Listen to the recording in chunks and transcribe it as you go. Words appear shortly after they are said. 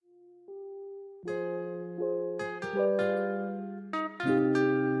Welcome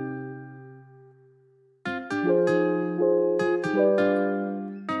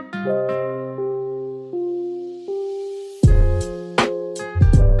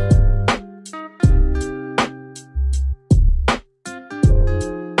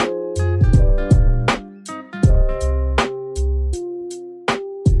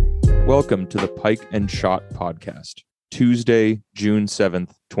to the Pike and Shot podcast, Tuesday, June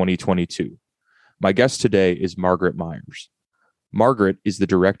 7th, 2022. My guest today is Margaret Myers. Margaret is the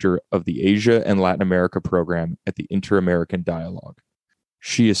director of the Asia and Latin America program at the Inter-American Dialogue.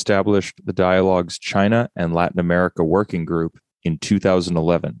 She established the Dialogue's China and Latin America Working Group in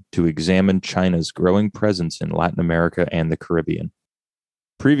 2011 to examine China's growing presence in Latin America and the Caribbean.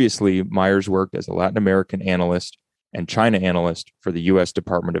 Previously, Myers worked as a Latin American analyst and China analyst for the U.S.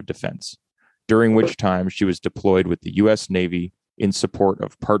 Department of Defense, during which time she was deployed with the U.S. Navy in support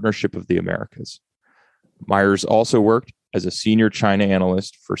of Partnership of the Americas. Myers also worked as a senior China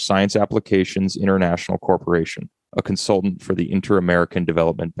analyst for Science Applications International Corporation, a consultant for the Inter-American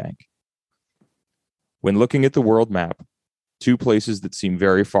Development Bank. When looking at the world map, two places that seem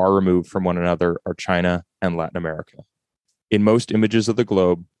very far removed from one another are China and Latin America. In most images of the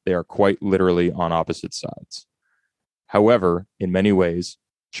globe, they are quite literally on opposite sides. However, in many ways,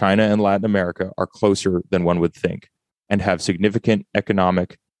 China and Latin America are closer than one would think and have significant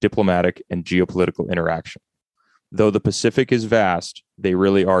economic, diplomatic, and geopolitical interaction. Though the Pacific is vast, they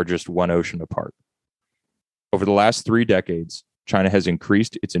really are just one ocean apart. Over the last 3 decades, China has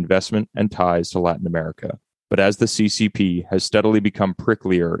increased its investment and ties to Latin America, but as the CCP has steadily become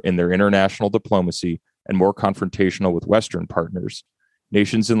pricklier in their international diplomacy and more confrontational with Western partners,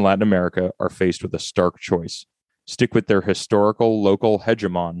 nations in Latin America are faced with a stark choice: stick with their historical local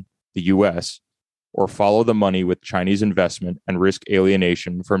hegemon, the U.S., or follow the money with Chinese investment and risk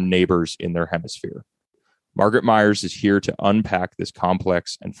alienation from neighbors in their hemisphere. Margaret Myers is here to unpack this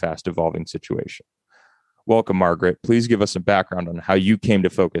complex and fast-evolving situation. Welcome, Margaret. Please give us some background on how you came to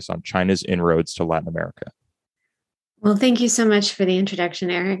focus on China's inroads to Latin America. Well, thank you so much for the introduction,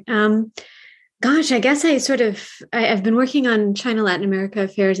 Eric. I guess I've been working on China-Latin America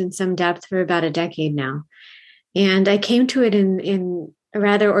affairs in some depth for about a decade now. And I came to it in a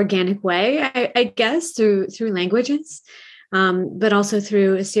rather organic way, I guess, through languages, but also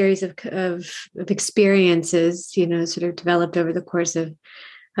through a series of experiences, sort of developed over the course of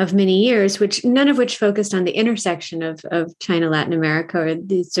many years, none of which focused on the intersection of China, Latin America, or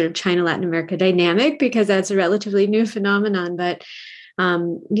the sort of China, Latin America dynamic, because that's a relatively new phenomenon. But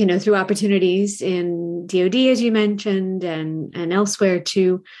through opportunities in DoD, as you mentioned, and elsewhere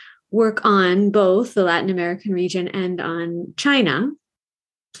to work on both the Latin American region and on China,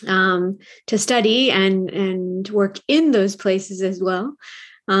 to study and work in those places as well,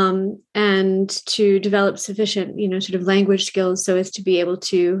 and to develop sufficient, sort of language skills so as to be able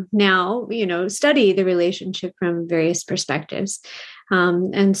to now, study the relationship from various perspectives.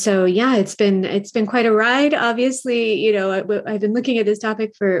 And so, it's been quite a ride. Obviously, I've been looking at this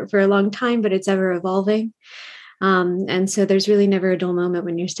topic for a long time, but it's ever evolving. And so there's really never a dull moment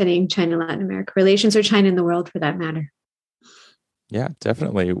when you're studying China-Latin America relations, or China in the world for that matter. Yeah,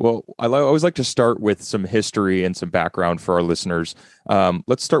 definitely. Well, I always like to start with some history and some background for our listeners.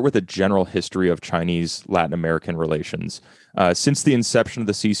 Let's start with a general history of Chinese-Latin American relations. Since the inception of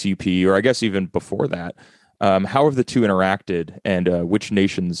the CCP, or I guess even before that, how have the two interacted, and which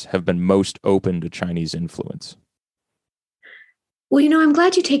nations have been most open to Chinese influence? Well, I'm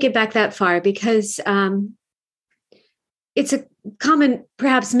glad you take it back that far, because it's a common,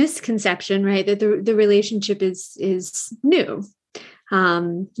 perhaps, misconception, right, that the relationship is new.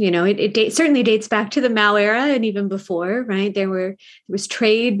 It certainly dates back to the Mao era, and even before, right? There was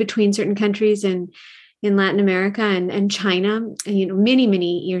trade between certain countries in Latin America and China, many,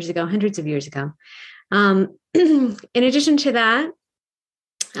 many years ago, hundreds of years ago. In addition to that,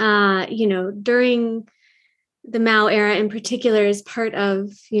 during the Mao era in particular, as part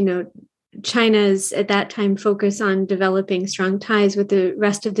of, China's at that time focus on developing strong ties with the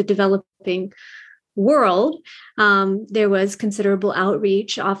rest of the developing world, there was considerable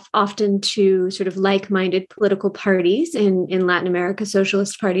outreach, often to sort of like-minded political parties in Latin America,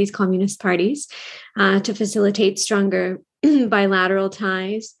 socialist parties, communist parties, to facilitate stronger bilateral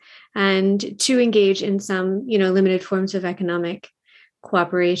ties and to engage in some, limited forms of economic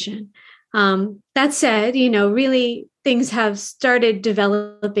cooperation. That said, really things have started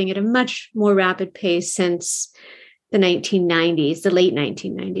developing at a much more rapid pace since the 1990s, the late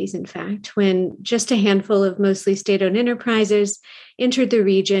 1990s, in fact, when just a handful of mostly state-owned enterprises entered the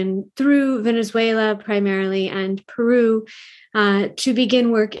region through Venezuela primarily and Peru to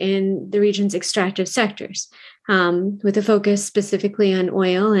begin work in the region's extractive sectors, with a focus specifically on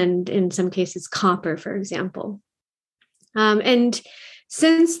oil and, in some cases, copper, for example. And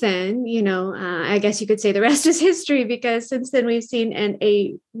since then, I guess you could say the rest is history, because since then we've seen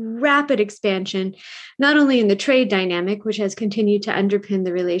a rapid expansion, not only in the trade dynamic, which has continued to underpin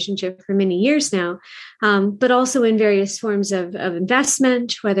the relationship for many years now, but also in various forms of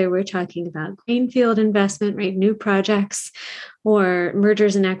investment, whether we're talking about greenfield investment, right, new projects, or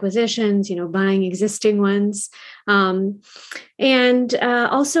mergers and acquisitions, buying existing ones. And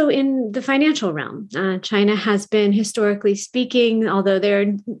also in the financial realm. China has been, historically speaking, although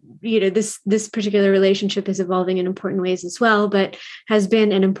this particular relationship is evolving in important ways as well, but has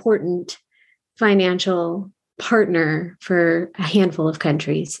been an important financial partner for a handful of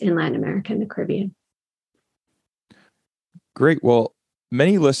countries in Latin America and the Caribbean. Great. Well,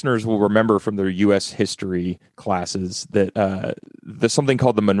 many listeners will remember from their U.S. history classes that there's something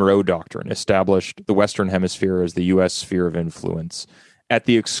called the Monroe Doctrine established the Western Hemisphere as the U.S. sphere of influence at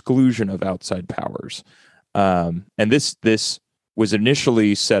the exclusion of outside powers. And this was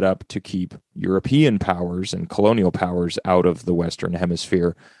initially set up to keep European powers and colonial powers out of the Western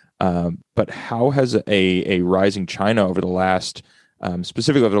Hemisphere. But how has a rising China over the last,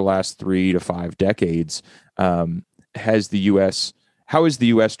 specifically over the last 3 to 5 decades, how has the U.S.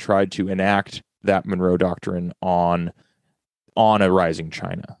 tried to enact that Monroe Doctrine on a rising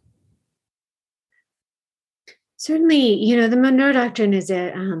China? Certainly, the Monroe Doctrine is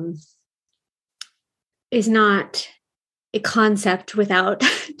not a concept without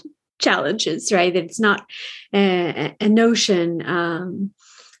challenges, right? It's not a notion, an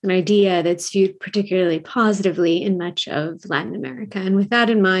idea that's viewed particularly positively in much of Latin America. And with that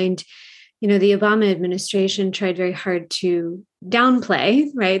in mind, the Obama administration tried very hard to downplay,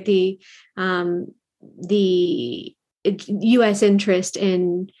 right, the U.S. interest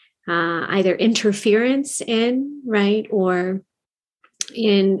in either interference in, right, or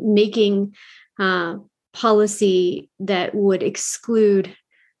in making policy that would exclude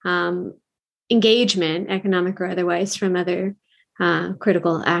engagement, economic or otherwise, from other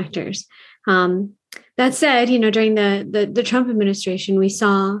critical actors. That said, during the Trump administration, we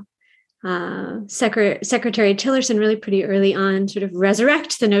saw Secretary Tillerson really pretty early on sort of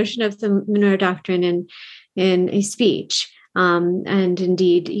resurrect the notion of the Monroe Doctrine in a speech. And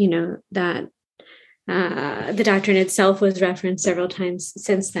indeed, that the doctrine itself was referenced several times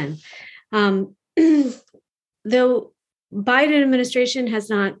since then. Though Biden administration has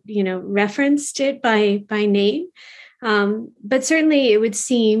not, referenced it by name, but certainly it would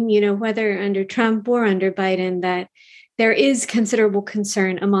seem, whether under Trump or under Biden, that there is considerable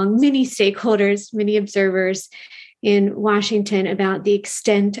concern among many stakeholders, many observers in Washington about the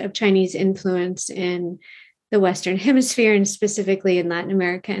extent of Chinese influence in the Western Hemisphere, and specifically in Latin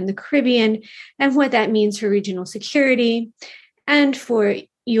America and the Caribbean, and what that means for regional security and for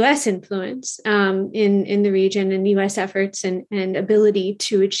U.S. influence in the region, and U.S. efforts and ability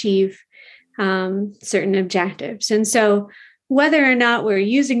to achieve certain objectives. And so whether or not we're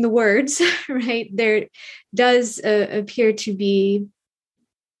using the words, right, there does appear to be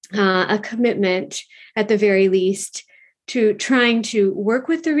a commitment, at the very least, to trying to work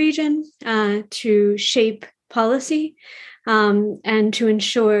with the region to shape policy and to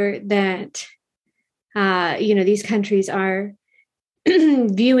ensure that, these countries are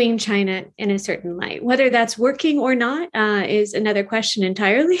viewing China in a certain light. Whether that's working or not is another question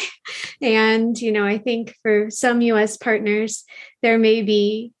entirely. And, I think for some U.S. partners, there may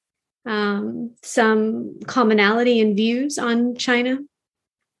be some commonality in views on China.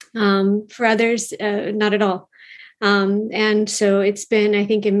 For others, not at all. And so it's been, I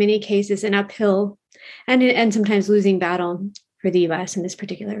think, in many cases, an uphill and sometimes losing battle for the U.S. in this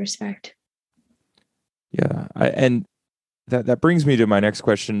particular respect. Yeah. And that brings me to my next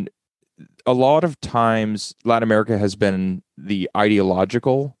question. A lot of times, Latin America has been the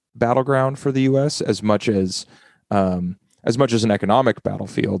ideological battleground for the U.S. as much as an economic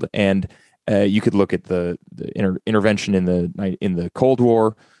battlefield. And you could look at the intervention in the Cold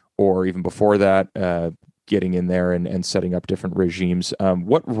War, or even before that, getting in there and setting up different regimes.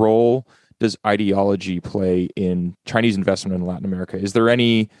 What role does ideology play in Chinese investment in Latin America?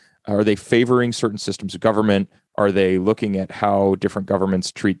 Are they favoring certain systems of government? Are they looking at how different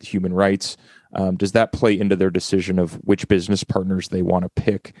governments treat human rights? Does that play into their decision of which business partners they want to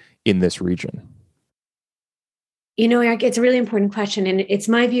pick in this region? Eric, it's a really important question, and it's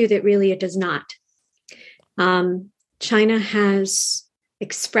my view that really it does not. China has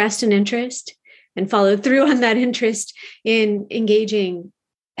expressed an interest and followed through on that interest in engaging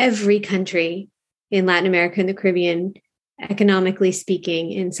every country in Latin America and the Caribbean, economically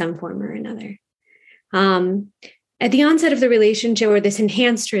speaking, in some form or another. At the onset of the relationship, or this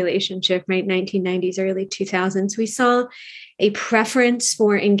enhanced relationship, right, 1990s, early 2000s, we saw a preference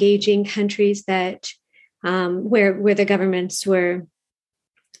for engaging countries that where the governments were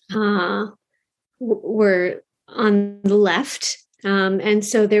on the left, and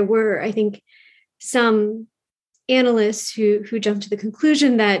so there were, I think, some analysts who jumped to the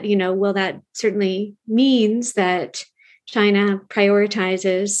conclusion that, well, that certainly means that China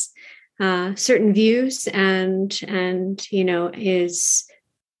prioritizes certain views and is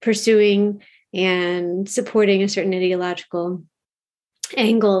pursuing and supporting a certain ideological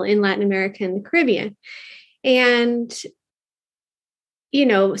angle in Latin America and the Caribbean. And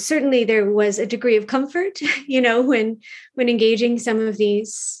certainly there was a degree of comfort, when engaging some of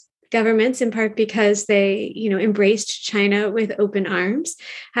these governments, in part because they, embraced China with open arms,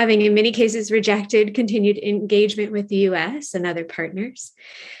 having in many cases rejected continued engagement with the US and other partners.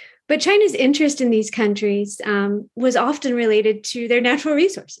 But China's interest in these countries was often related to their natural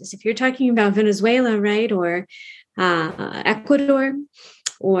resources. If you're talking about Venezuela, right, or Ecuador,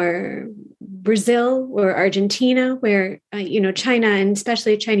 or Brazil, or Argentina, where China, and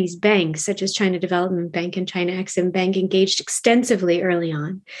especially Chinese banks such as China Development Bank and China Exim Bank, engaged extensively early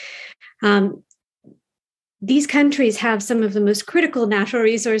on. These countries have some of the most critical natural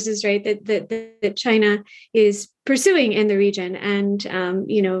resources, right, that China is pursuing in the region, and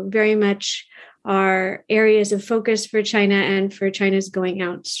very much are areas of focus for China and for China's going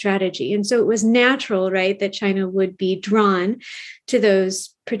out strategy. And so it was natural, right, that China would be drawn to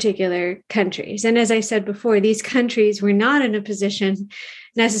those particular countries. And as I said before, these countries were not in a position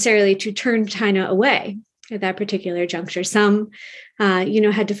necessarily to turn China away at that particular juncture. Some,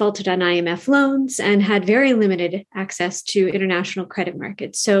 had defaulted on IMF loans and had very limited access to international credit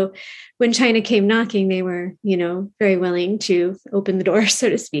markets. So when China came knocking, they were, very willing to open the door, so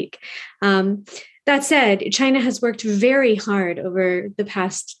to speak. That said, China has worked very hard over the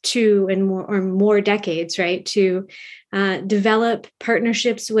past 2 and more decades, right, to develop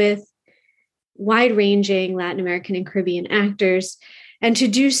partnerships with wide-ranging Latin American and Caribbean actors, and to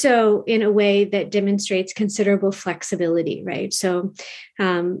do so in a way that demonstrates considerable flexibility, right? So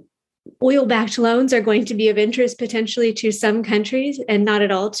oil-backed loans are going to be of interest potentially to some countries and not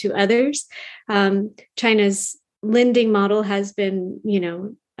at all to others. China's lending model has been,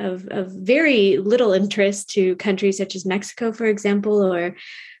 of very little interest to countries such as Mexico, for example, or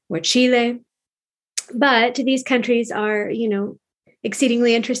Chile. But these countries are,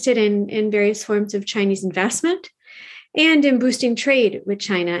 exceedingly interested in various forms of Chinese investment and in boosting trade with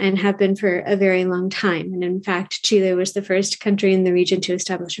China, and have been for a very long time. And in fact, Chile was the first country in the region to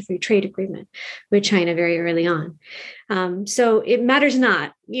establish a free trade agreement with China very early on. So it matters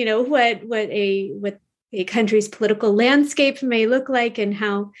not, what a country's political landscape may look like, and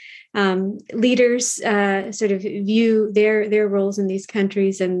how leaders sort of view their roles in these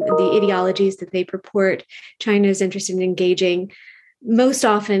countries and the ideologies that they purport. China is interested in engaging most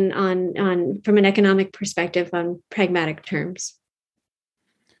often on from an economic perspective on pragmatic terms.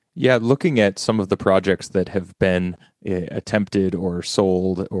 Yeah, looking at some of the projects that have been attempted or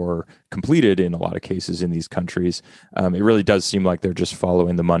sold or completed in a lot of cases in these countries, it really does seem like they're just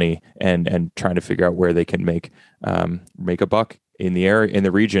following the money and trying to figure out where they can make a buck in the area, in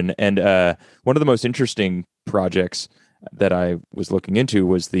the region. And one of the most interesting projects that I was looking into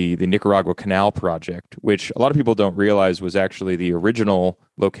was the Nicaragua Canal project, which a lot of people don't realize was actually the original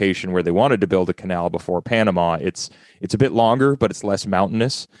location where they wanted to build a canal before Panama. It's a bit longer, but it's less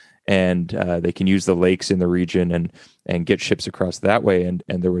mountainous, and they can use the lakes in the region and get ships across that way. And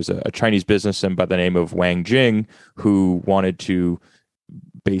there was a Chinese businessman by the name of Wang Jing who wanted to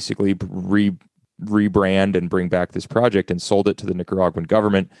basically rebrand and bring back this project, and sold it to the Nicaraguan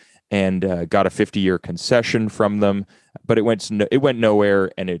government, and got a 50-year concession from them, but it went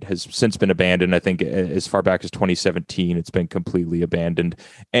nowhere, and it has since been abandoned. I think as far back as 2017, it's been completely abandoned.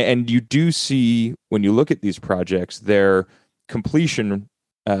 And you do see, when you look at these projects, their completion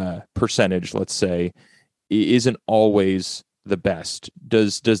percentage, let's say, isn't always the best.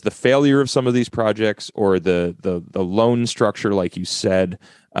 Does the failure of some of these projects, or the loan structure, like you said,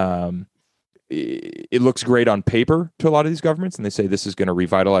 it looks great on paper to a lot of these governments, and they say this is going to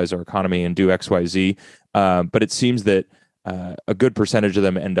revitalize our economy and do X, Y, Z. But it seems that a good percentage of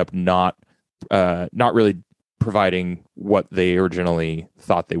them end up not really providing what they originally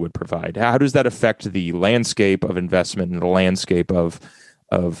thought they would provide. How does that affect the landscape of investment and the landscape of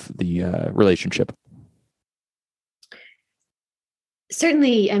the relationship?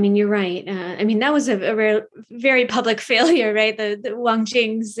 Certainly, I mean, you're right. I mean, that was a very public failure, right? The Wang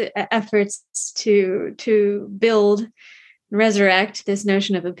Jing's efforts to build, resurrect this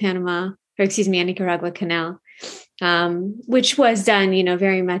notion of a a Nicaragua canal, which was done,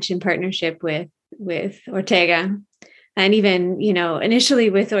 very much in partnership with Ortega, and even, initially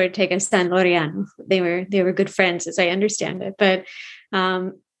with Ortega's son Laureano. They were good friends, as I understand it, but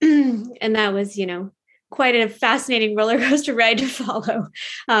and that was, quite a fascinating roller coaster ride to follow.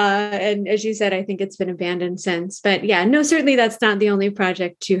 And as you said, I think it's been abandoned since. But yeah, no, certainly that's not the only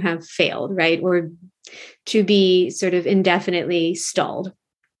project to have failed, right? Or to be sort of indefinitely stalled.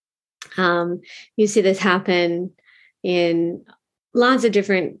 You see this happen in lots of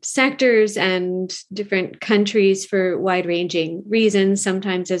different sectors and different countries for wide-ranging reasons,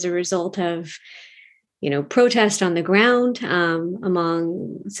 sometimes as a result of protest on the ground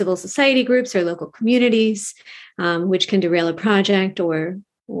among civil society groups or local communities, which can derail a project or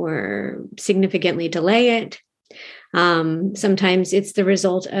significantly delay it. Sometimes it's the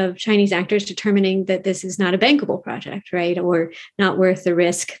result of Chinese actors determining that this is not a bankable project, right, or not worth the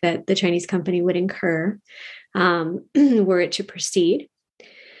risk that the Chinese company would incur were it to proceed.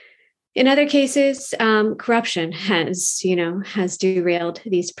 In other cases, corruption has derailed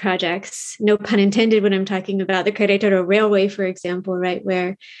these projects. No pun intended when I'm talking about the Querétaro Railway, for example, right,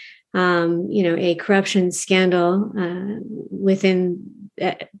 where a corruption scandal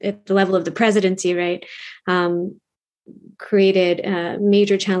at the level of the presidency, right, created a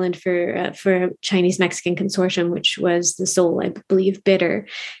major challenge for a Chinese-Mexican consortium, which was the sole, I believe, bidder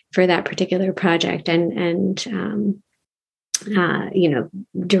for that particular project, and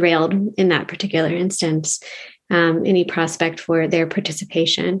derailed in that particular instance any prospect for their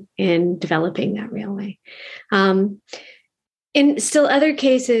participation in developing that railway. In still other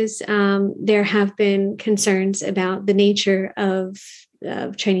cases, there have been concerns about the nature of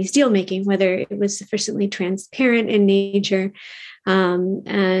Chinese deal making, whether it was sufficiently transparent in nature,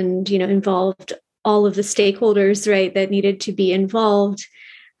 and involved all of the stakeholders, right, that needed to be involved.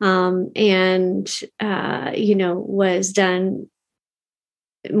 Was done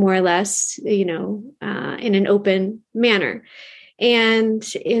more or less, in an open manner. And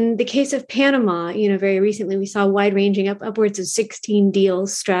in the case of Panama, very recently we saw wide-ranging upwards of 16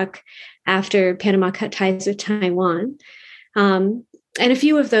 deals struck after Panama cut ties with Taiwan. And a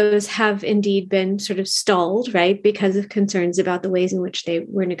few of those have indeed been sort of stalled, right, because of concerns about the ways in which they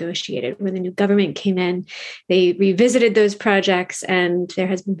were negotiated. When the new government came in, they revisited those projects, and there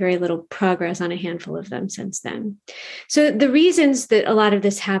has been very little progress on a handful of them since then. So the reasons that a lot of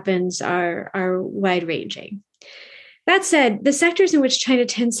this happens are wide-ranging. That said, the sectors in which China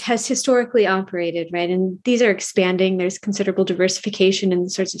has historically operated, right, and these are expanding. There's considerable diversification in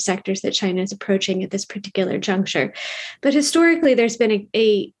the sorts of sectors that China is approaching at this particular juncture. But historically, there's been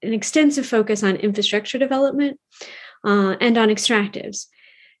an extensive focus on infrastructure development and on extractives.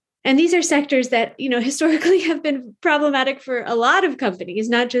 And these are sectors that, historically have been problematic for a lot of companies,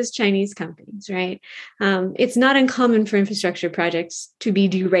 not just Chinese companies, right? It's not uncommon for infrastructure projects to be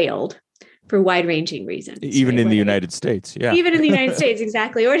derailed for wide-ranging reasons. Even in the United States, yeah. Even in the United States,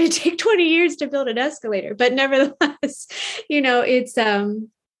 exactly. Or to take 20 years to build an escalator. But nevertheless, it's a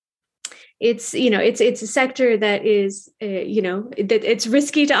sector that is, that it's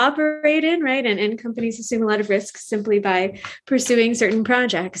risky to operate in, right? And companies assume a lot of risks simply by pursuing certain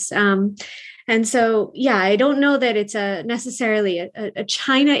projects. And so, yeah, I don't know that it's necessarily a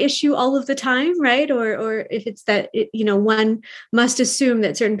China issue all of the time, right? Or if it's that, one must assume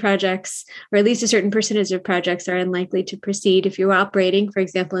that certain projects, or at least a certain percentage of projects, are unlikely to proceed if you're operating, for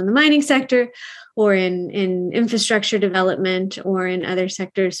example, in the mining sector, or in infrastructure development, or in other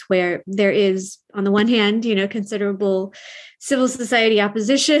sectors where there is, on the one hand, considerable civil society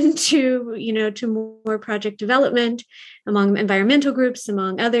opposition to more project development among environmental groups,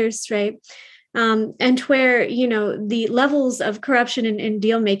 among others, right? And where, the levels of corruption and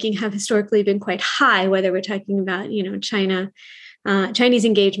deal making have historically been quite high, whether we're talking about, Chinese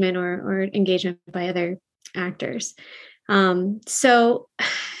engagement or engagement by other actors. So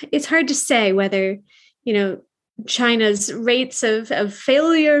it's hard to say whether, China's rates of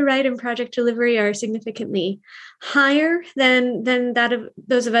failure, right, in project delivery are significantly higher than that of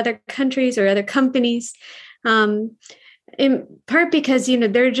those of other countries or other companies. In part because,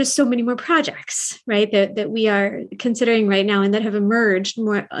 there are just so many more projects, right, that we are considering right now, and that have emerged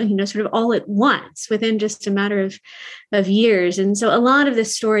more, sort of all at once within just a matter of years. And so a lot of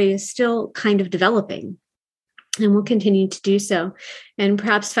this story is still kind of developing, and will continue to do so. And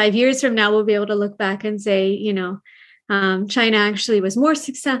perhaps 5 years from now, we'll be able to look back and say, China actually was more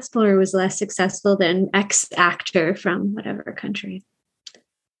successful or was less successful than X actor from whatever country.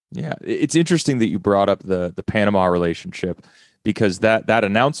 Yeah, it's interesting that you brought up the Panama relationship because that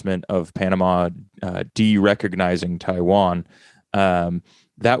announcement of Panama de-recognizing Taiwan,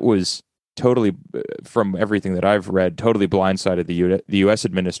 that was totally, from everything that I've read, totally blindsided the U.S.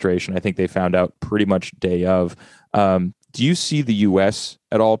 administration. I think they found out pretty much day of. Do you see the U.S.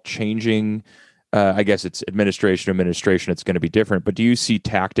 at all changing? I guess it's administration to administration, it's going to be different, but do you see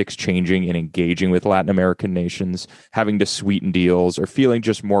tactics changing in engaging with Latin American nations, having to sweeten deals, or feeling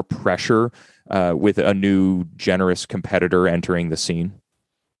just more pressure with a new generous competitor entering the scene?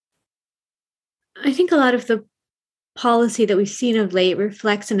 I think a lot of the policy that we've seen of late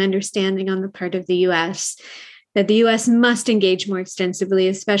reflects an understanding on the part of the US that the US must engage more extensively,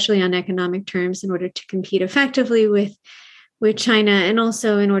 especially on economic terms, in order to compete effectively with China, and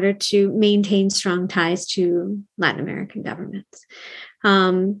also in order to maintain strong ties to Latin American governments.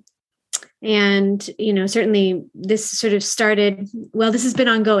 And, certainly this sort of started, well, this has been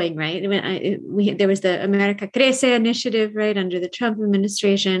ongoing, right? There was the America Crece initiative, right, under the Trump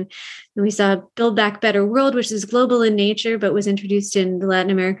administration. And we saw Build Back Better World, which is global in nature, but was introduced in the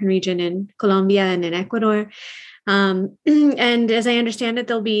Latin American region in Colombia and in Ecuador. And as I understand it,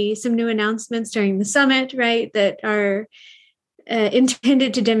 there'll be some new announcements during the summit, right, that are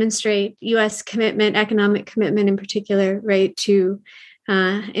intended to demonstrate U.S. commitment, economic commitment in particular, right, to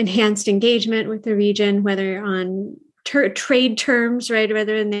enhanced engagement with the region, whether on trade terms, right,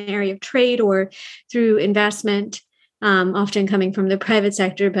 whether in the area of trade or through investment, often coming from the private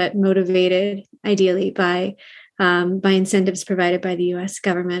sector, but motivated ideally by incentives provided by the U.S.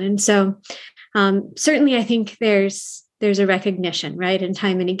 government. And so certainly I think there's a recognition, right? And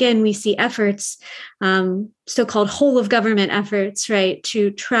time and again, we see efforts, so-called whole of government efforts, right,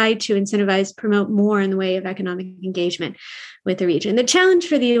 to try to incentivize, promote more in the way of economic engagement with the region. The challenge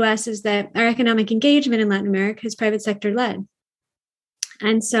for the U.S. is that our economic engagement in Latin America is private sector led.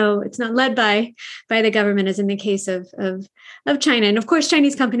 And so it's not led by the government, as in the case of China. And of course,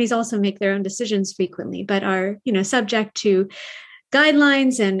 Chinese companies also make their own decisions frequently, but are, subject to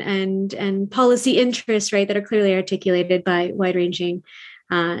guidelines and policy interests, right, that are clearly articulated by wide-ranging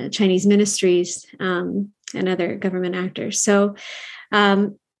Chinese ministries and other government actors. So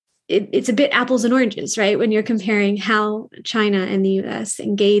it's a bit apples and oranges, right, when you're comparing how China and the U.S.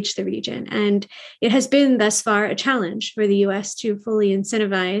 engage the region. And it has been thus far a challenge for the U.S. to fully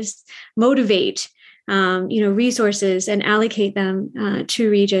incentivize, motivate, resources and allocate them to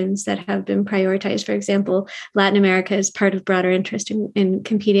regions that have been prioritized. For example, Latin America is part of broader interest in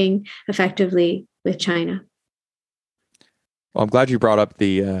competing effectively with China. Well, I'm glad you brought up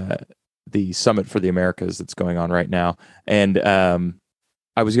the Summit for the Americas that's going on right now. And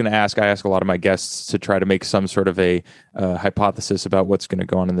I was going to ask a lot of my guests to try to make some sort of a hypothesis about what's going to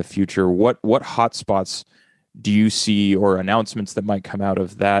go on in the future. What hotspots do you see, or announcements that might come out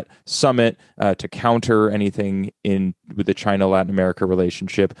of that summit to counter anything with the China-Latin America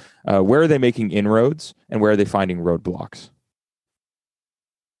relationship? Where are they making inroads, and where are they finding roadblocks?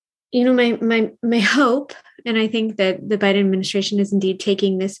 My hope, and I think that the Biden administration is indeed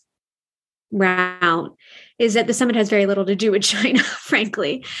taking this route, is that the summit has very little to do with China,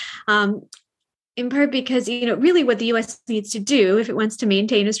 frankly. In part because, really what the U.S. needs to do, if it wants to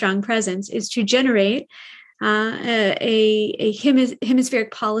maintain a strong presence, is to generate a hemispheric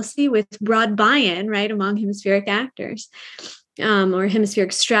policy with broad buy-in, right, among hemispheric actors, or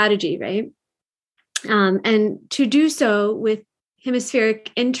hemispheric strategy, right? And to do so with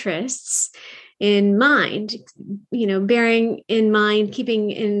hemispheric interests in mind, bearing in mind,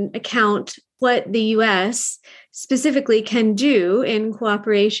 keeping in account what the U.S. specifically can do in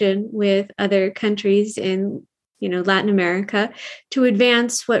cooperation with other countries in, Latin America to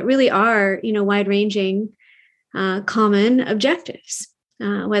advance what really are, wide-ranging common objectives,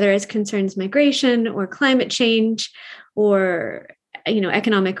 whether it concerns migration or climate change or,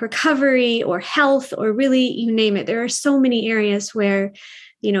 economic recovery or health, or really, you name it. There are so many areas where,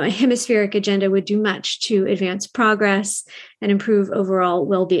 a hemispheric agenda would do much to advance progress and improve overall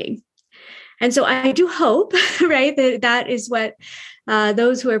well-being. And so I do hope, right, that is what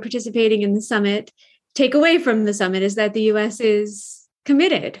those who are participating in the summit take away from the summit, is that the U.S. is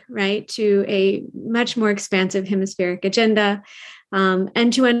committed, right, to a much more expansive hemispheric agenda,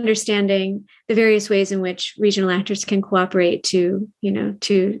 and to understanding the various ways in which regional actors can cooperate to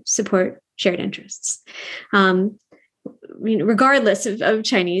support shared interests, regardless of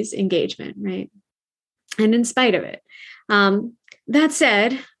Chinese engagement, right, and in spite of it. That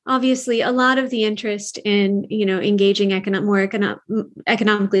said, obviously, a lot of the interest in engaging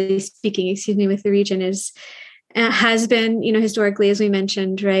economically speaking, with the region is has been, historically, as we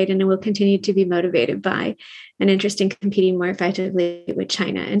mentioned, right, and it will continue to be motivated by an interest in competing more effectively with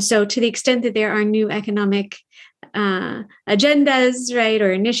China. And so, to the extent that there are new economic agendas, right,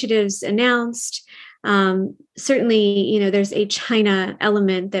 or initiatives announced, certainly, there's a China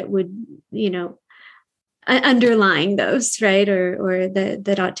element that would, underlying those, right, or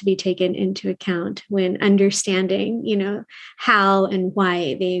that ought to be taken into account when understanding, how and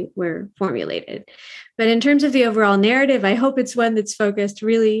why they were formulated. But in terms of the overall narrative, I hope it's one that's focused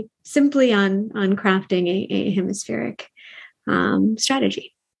really simply on crafting a hemispheric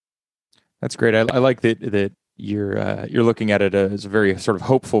strategy. That's great. I like that you're looking at it as a very sort of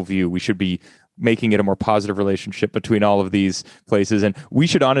hopeful view. We should be making it a more positive relationship between all of these places, and we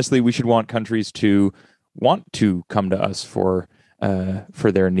should want countries to want to come to us for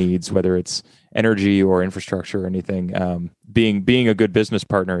their needs, whether it's energy or infrastructure or anything. Being a good business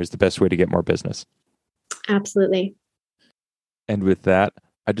partner is the best way to get more business. Absolutely. And with that,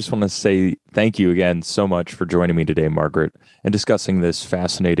 I just want to say thank you again so much for joining me today, Margaret, and discussing this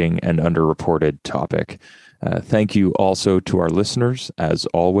fascinating and underreported topic. Thank you also to our listeners, as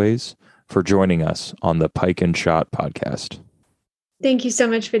always, for joining us on the Pike and Shot podcast. Thank you so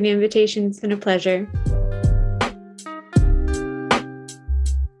much for the invitation. It's been a pleasure.